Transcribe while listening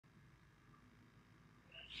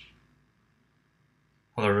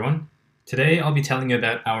Hello everyone. Today I'll be telling you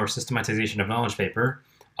about our systematization of knowledge paper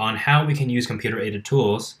on how we can use computer-aided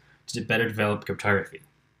tools to better develop cryptography.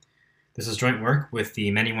 This is joint work with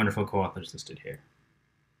the many wonderful co-authors listed here.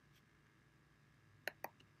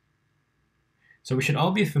 So we should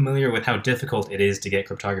all be familiar with how difficult it is to get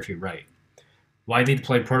cryptography right. Widely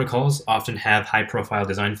deployed protocols often have high-profile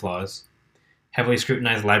design flaws, heavily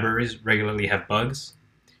scrutinized libraries regularly have bugs,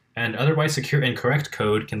 and otherwise secure and correct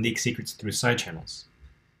code can leak secrets through side channels.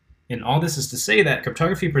 And all this is to say that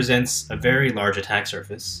cryptography presents a very large attack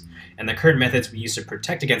surface, and the current methods we use to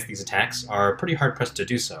protect against these attacks are pretty hard-pressed to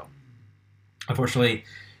do so. Unfortunately,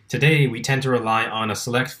 today we tend to rely on a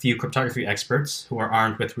select few cryptography experts who are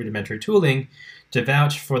armed with rudimentary tooling to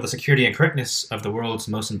vouch for the security and correctness of the world's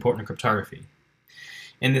most important cryptography.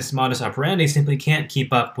 And this modus operandi simply can't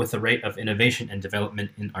keep up with the rate of innovation and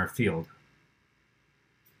development in our field.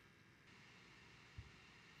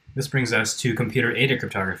 This brings us to computer-aided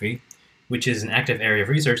cryptography, which is an active area of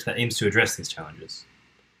research that aims to address these challenges.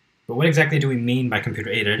 But what exactly do we mean by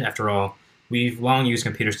computer-aided? After all, we've long used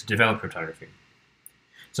computers to develop cryptography.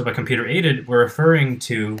 So by computer-aided, we're referring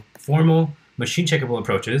to formal, machine-checkable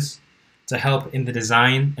approaches to help in the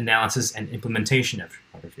design, analysis, and implementation of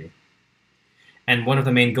cryptography. And one of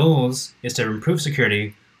the main goals is to improve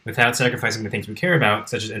security without sacrificing the things we care about,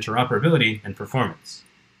 such as interoperability and performance.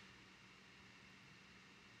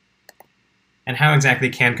 And how exactly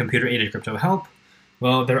can computer-aided crypto help?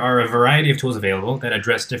 Well, there are a variety of tools available that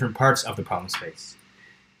address different parts of the problem space.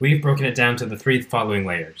 We've broken it down to the three following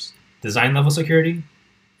layers: design-level security,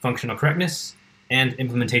 functional correctness, and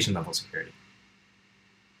implementation-level security.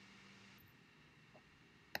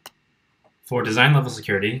 For design-level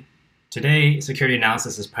security, today security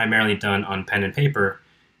analysis is primarily done on pen and paper,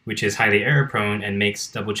 which is highly error-prone and makes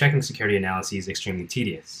double-checking security analyses extremely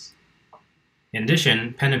tedious. In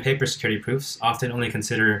addition, pen and paper security proofs often only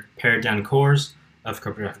consider pared-down cores of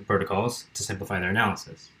cryptographic protocols to simplify their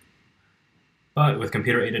analysis. But with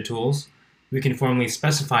computer-aided tools, we can formally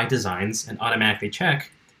specify designs and automatically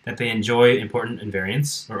check that they enjoy important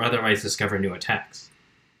invariants or otherwise discover new attacks.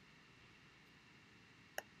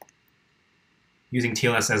 Using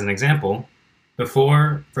TLS as an example,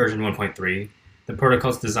 before version 1.3, the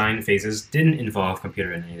protocol's design phases didn't involve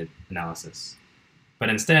computer-aided analysis. But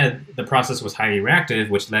instead, the process was highly reactive,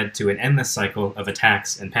 which led to an endless cycle of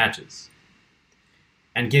attacks and patches.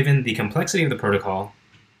 And given the complexity of the protocol,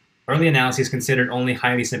 early analyses considered only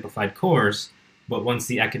highly simplified cores, but once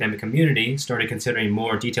the academic community started considering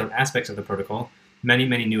more detailed aspects of the protocol,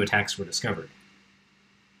 many new attacks were discovered.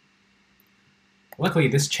 Luckily,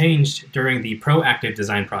 this changed during the proactive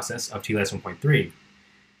design process of TLS 1.3.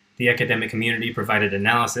 The academic community provided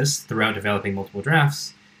analysis throughout developing multiple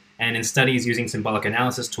drafts, and in studies using symbolic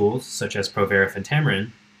analysis tools such as ProVerif and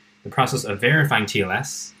Tamarin, the process of verifying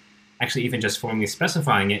TLS, actually even just formally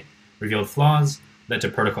specifying it, revealed flaws, led to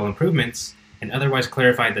protocol improvements, and otherwise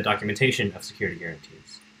clarified the documentation of security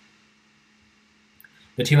guarantees.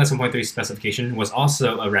 The TLS 1.3 specification was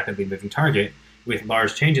also a rapidly moving target, with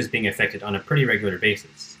large changes being effected on a pretty regular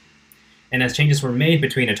basis. And as changes were made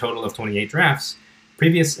between a total of 28 drafts,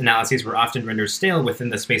 previous analyses were often rendered stale within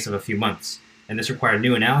the space of a few months, and this required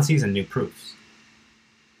new analyses and new proofs.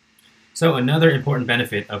 So another important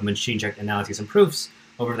benefit of machine-checked analyses and proofs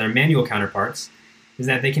over their manual counterparts is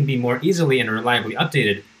that they can be more easily and reliably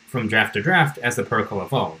updated from draft to draft as the protocol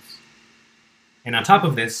evolves. And on top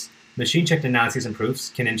of this, machine-checked analyses and proofs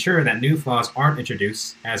can ensure that new flaws aren't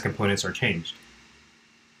introduced as components are changed.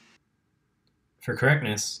 For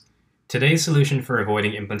correctness, today's solution for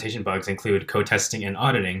avoiding implementation bugs include code testing and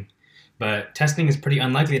auditing, but testing is pretty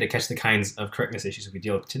unlikely to catch the kinds of correctness issues we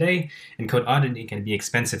deal with today, and code auditing can be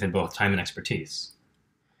expensive in both time and expertise.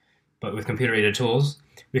 But with computer-aided tools,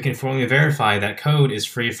 we can formally verify that code is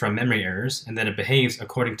free from memory errors and that it behaves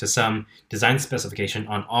according to some design specification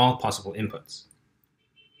on all possible inputs.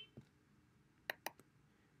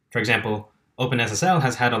 For example, OpenSSL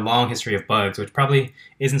has had a long history of bugs, which probably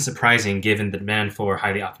isn't surprising given the demand for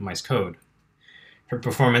highly optimized code. For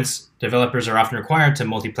performance, developers are often required to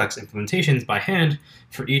multiplex implementations by hand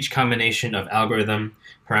for each combination of algorithm,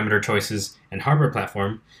 parameter choices, and hardware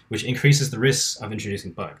platform, which increases the risks of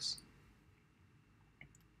introducing bugs.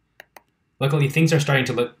 Luckily, things are starting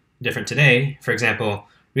to look different today. For example,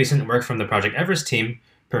 recent work from the Project Everest team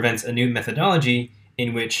prevents a new methodology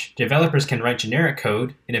in which developers can write generic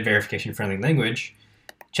code in a verification-friendly language,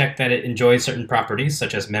 check that it enjoys certain properties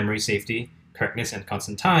such as memory safety, correctness, and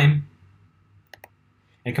constant time,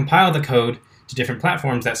 and compile the code to different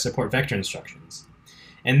platforms that support vector instructions.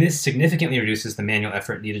 And this significantly reduces the manual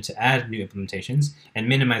effort needed to add new implementations and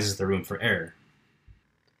minimizes the room for error.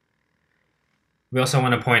 We also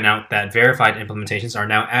want to point out that verified implementations are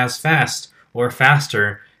now as fast or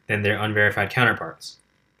faster than their unverified counterparts.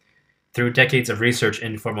 Through decades of research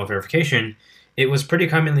in formal verification, it was pretty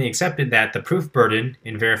commonly accepted that the proof burden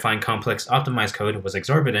in verifying complex optimized code was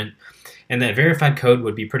exorbitant, and that verified code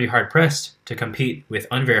would be pretty hard-pressed to compete with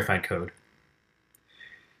unverified code.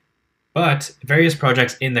 But various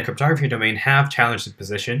projects in the cryptography domain have challenged this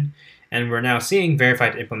position, and we're now seeing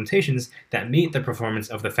verified implementations that meet the performance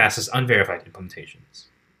of the fastest unverified implementations.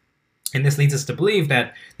 And this leads us to believe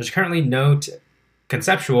that there's currently no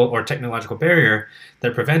conceptual or technological barrier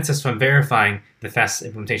that prevents us from verifying the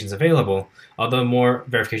fastest implementations available, although more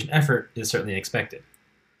verification effort is certainly expected.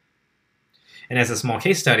 And as a small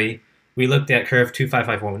case study, we looked at curve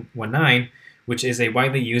 25519, which is a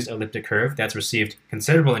widely used elliptic curve that's received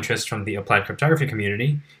considerable interest from the applied cryptography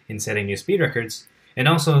community in setting new speed records, and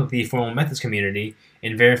also the formal methods community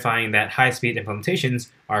in verifying that high-speed implementations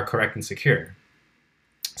are correct and secure.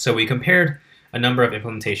 So we compared a number of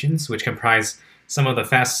implementations which comprise some of the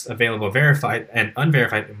fastest available verified and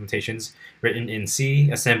unverified implementations written in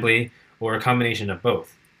C, assembly, or a combination of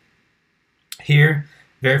both. Here,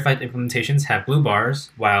 verified implementations have blue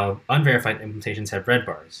bars, while unverified implementations have red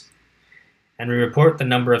bars. And we report the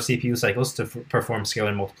number of CPU cycles to perform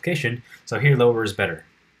scalar multiplication, so here lower is better.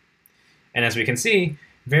 And as we can see,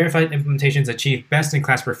 verified implementations achieve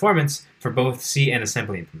best-in-class performance for both C and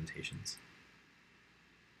assembly implementations.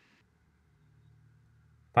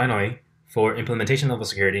 Finally, for implementation level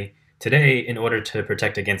security, today, in order to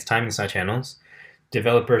protect against timing side channels,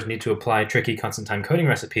 developers need to apply tricky constant time coding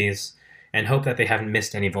recipes and hope that they haven't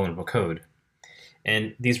missed any vulnerable code.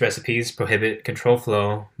 And these recipes prohibit control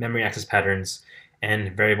flow, memory access patterns,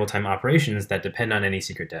 and variable time operations that depend on any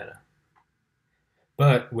secret data.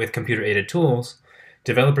 But with computer-aided tools,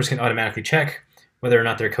 developers can automatically check whether or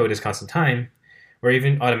not their code is constant time, or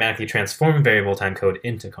even automatically transform variable time code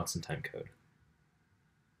into constant time code.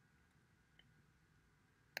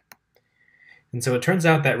 And so it turns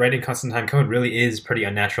out that writing constant time code really is pretty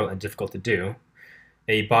unnatural and difficult to do.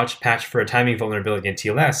 A botched patch for a timing vulnerability in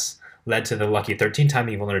TLS led to the Lucky 13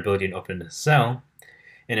 timing vulnerability in OpenSSL,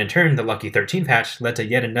 and in turn, the Lucky 13 patch led to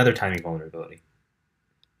yet another timing vulnerability.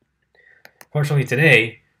 Fortunately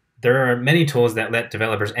today, there are many tools that let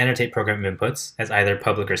developers annotate program inputs as either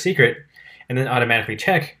public or secret, and then automatically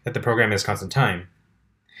check that the program is constant time.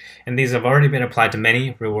 And these have already been applied to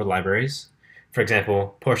many real-world libraries. For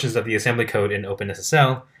example, portions of the assembly code in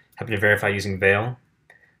OpenSSL have been verified using Veil.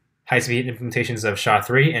 High-speed implementations of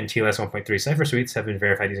SHA-3 and TLS 1.3 cipher suites have been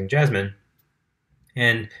verified using Jasmine,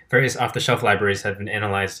 and various off-the-shelf libraries have been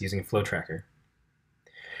analyzed using FlowTracker.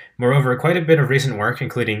 Moreover, quite a bit of recent work,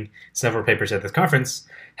 including several papers at this conference,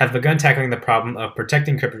 have begun tackling the problem of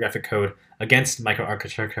protecting cryptographic code against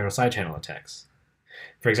microarchitectural side-channel attacks.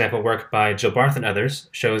 For example, work by Jill Barth and others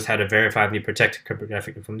shows how to verifiably protect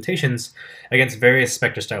cryptographic implementations against various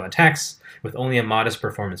Spectre-style attacks with only a modest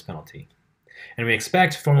performance penalty. And we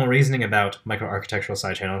expect formal reasoning about microarchitectural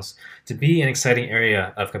side channels to be an exciting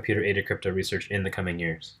area of computer-aided crypto research in the coming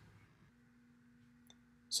years.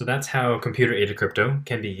 So that's how computer-aided crypto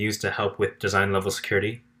can be used to help with design-level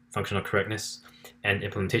security, functional correctness, and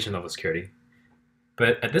implementation-level security.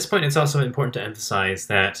 But at this point, it's also important to emphasize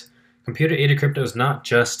that computer-aided crypto is not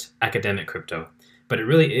just academic crypto, but it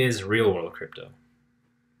really is real-world crypto.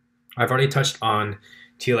 I've already touched on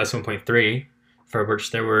TLS 1.3, for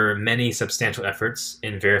which there were many substantial efforts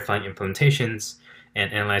in verifying implementations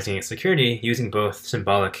and analyzing its security using both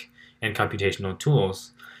symbolic and computational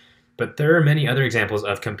tools. But there are many other examples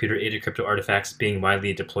of computer-aided crypto artifacts being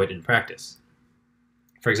widely deployed in practice.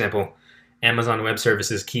 For example, Amazon Web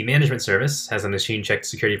Services Key Management Service has a machine-checked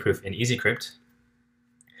security proof in EasyCrypt.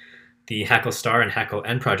 The Hackle-Star and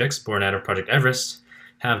Hackle-N projects, born out of Project Everest,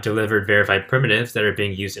 have delivered verified primitives that are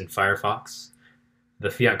being used in Firefox. The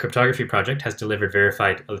Fiat Cryptography project has delivered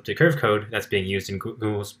verified elliptic curve code that's being used in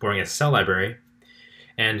Google's Boring SSL library.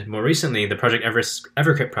 And more recently, the Project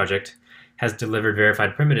Evercrypt project has delivered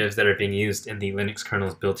verified primitives that are being used in the Linux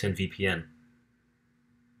kernel's built-in VPN.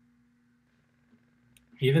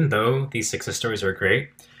 Even though these success stories are great,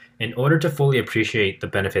 in order to fully appreciate the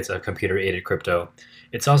benefits of computer-aided crypto,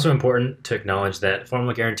 it's also important to acknowledge that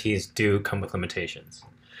formal guarantees do come with limitations.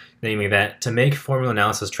 Namely that to make formal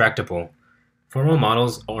analysis tractable, formal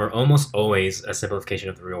models are almost always a simplification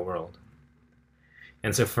of the real world.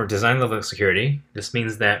 And so for design-level security, this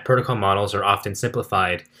means that protocol models are often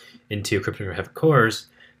simplified into cryptographic cores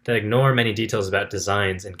that ignore many details about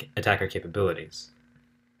designs and attacker capabilities.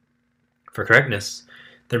 For correctness,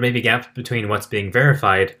 there may be gaps between what's being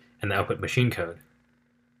verified and the output machine code.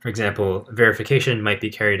 For example, verification might be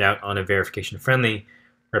carried out on a verification-friendly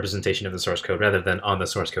representation of the source code rather than on the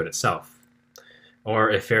source code itself. Or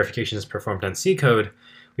if verification is performed on C code,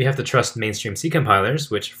 we have to trust mainstream C compilers,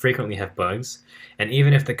 which frequently have bugs, and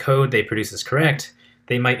even if the code they produce is correct,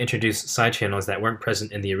 they might introduce side channels that weren't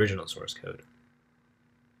present in the original source code.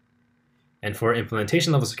 And for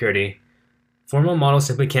implementation level security, formal models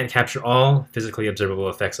simply can't capture all physically observable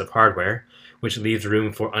effects of hardware, which leaves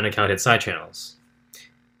room for unaccounted side channels.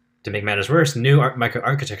 To make matters worse, new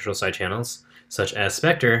microarchitectural side channels, such as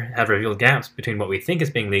Spectre, have revealed gaps between what we think is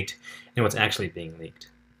being leaked and what's actually being leaked.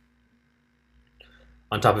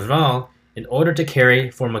 On top of it all, in order to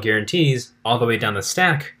carry formal guarantees all the way down the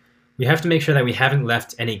stack, we have to make sure that we haven't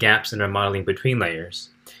left any gaps in our modeling between layers.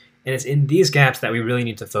 And it's in these gaps that we really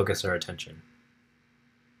need to focus our attention.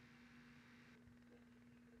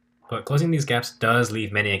 But closing these gaps does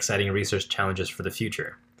leave many exciting research challenges for the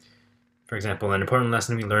future. For example, an important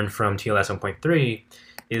lesson we learned from TLS 1.3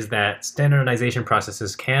 is that standardization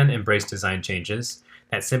processes can embrace design changes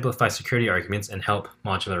that simplify security arguments and help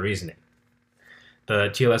modular reasoning. The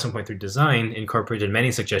TLS 1.3 design incorporated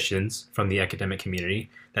many suggestions from the academic community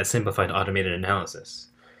that simplified automated analysis.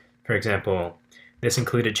 For example, this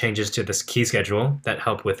included changes to the key schedule that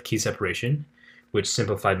helped with key separation, which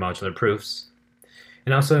simplified modular proofs,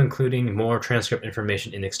 and also including more transcript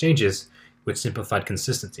information in exchanges, which simplified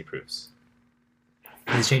consistency proofs.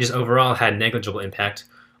 These changes overall had negligible impact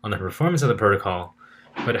on the performance of the protocol,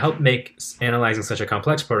 but it helped make analyzing such a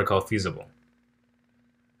complex protocol feasible.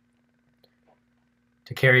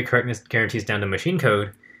 To carry correctness guarantees down to machine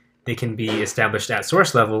code, they can be established at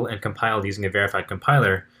source level and compiled using a verified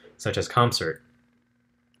compiler, such as ComCert.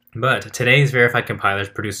 But today's verified compilers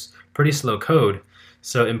produce pretty slow code,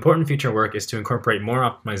 so important future work is to incorporate more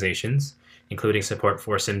optimizations, including support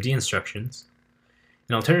for SIMD instructions.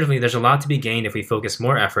 And alternatively, there's a lot to be gained if we focus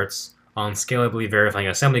more efforts on scalably verifying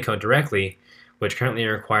assembly code directly, which currently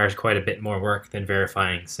requires quite a bit more work than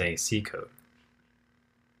verifying, say, C code.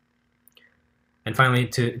 And finally,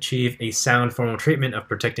 to achieve a sound formal treatment of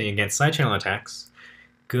protecting against side channel attacks,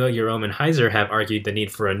 Ge, Jerome, and Heiser have argued the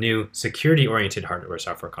need for a new security-oriented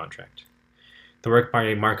hardware-software contract. The work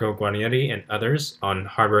by Marco Guarnieri and others on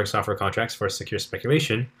hardware-software contracts for secure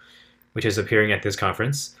speculation, which is appearing at this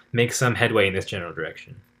conference, makes some headway in this general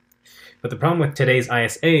direction. But the problem with today's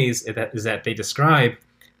ISAs is that they describe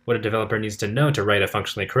what a developer needs to know to write a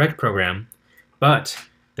functionally correct program, but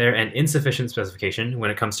they're an insufficient specification when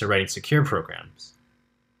it comes to writing secure programs.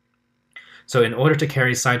 So in order to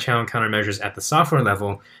carry side channel countermeasures at the software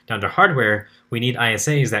level down to hardware, we need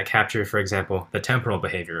ISAs that capture, for example, the temporal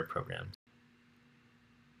behavior of programs.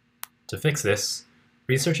 To fix this,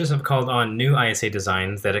 researchers have called on new ISA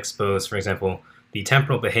designs that expose, for example, the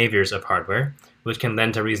temporal behaviors of hardware, which can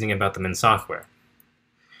lend to reasoning about them in software.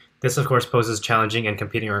 This, of course, poses challenging and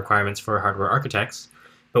competing requirements for hardware architects,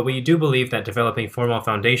 but we do believe that developing formal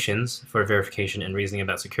foundations for verification and reasoning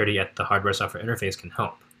about security at the hardware-software interface can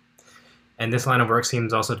help. And this line of work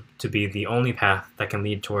seems also to be the only path that can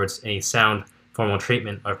lead towards a sound formal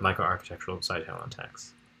treatment of microarchitectural side channel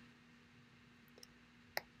attacks.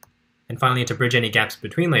 And finally, to bridge any gaps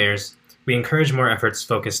between layers, we encourage more efforts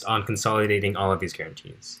focused on consolidating all of these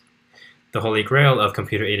guarantees. The holy grail of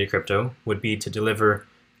computer-aided crypto would be to deliver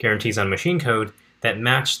guarantees on machine code that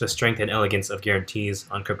match the strength and elegance of guarantees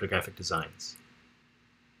on cryptographic designs.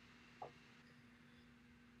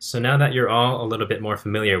 So now that you're all a little bit more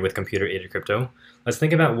familiar with computer-aided crypto, let's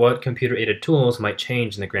think about what computer-aided tools might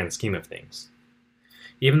change in the grand scheme of things.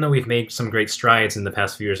 Even though we've made some great strides in the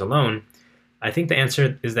past few years alone, I think the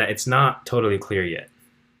answer is that it's not totally clear yet.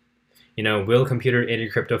 Will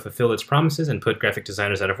computer-aided crypto fulfill its promises and put graphic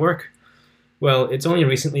designers out of work? Well, it's only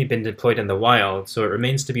recently been deployed in the wild, so it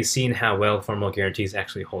remains to be seen how well formal guarantees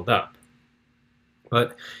actually hold up.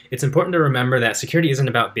 But it's important to remember that security isn't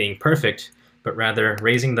about being perfect, but rather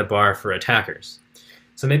raising the bar for attackers.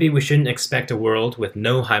 So maybe we shouldn't expect a world with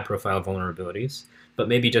no high-profile vulnerabilities, but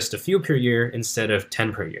maybe just a few per year instead of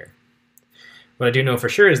 10 per year. What I do know for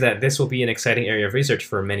sure is that this will be an exciting area of research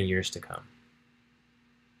for many years to come.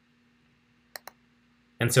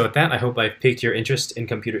 And so with that, I hope I've piqued your interest in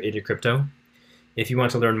computer-aided crypto. If you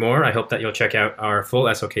want to learn more, I hope that you'll check out our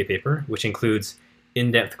full SoK paper, which includes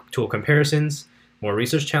in-depth tool comparisons, more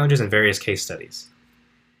research challenges, and various case studies.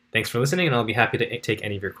 Thanks for listening, and I'll be happy to take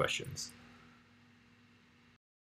any of your questions.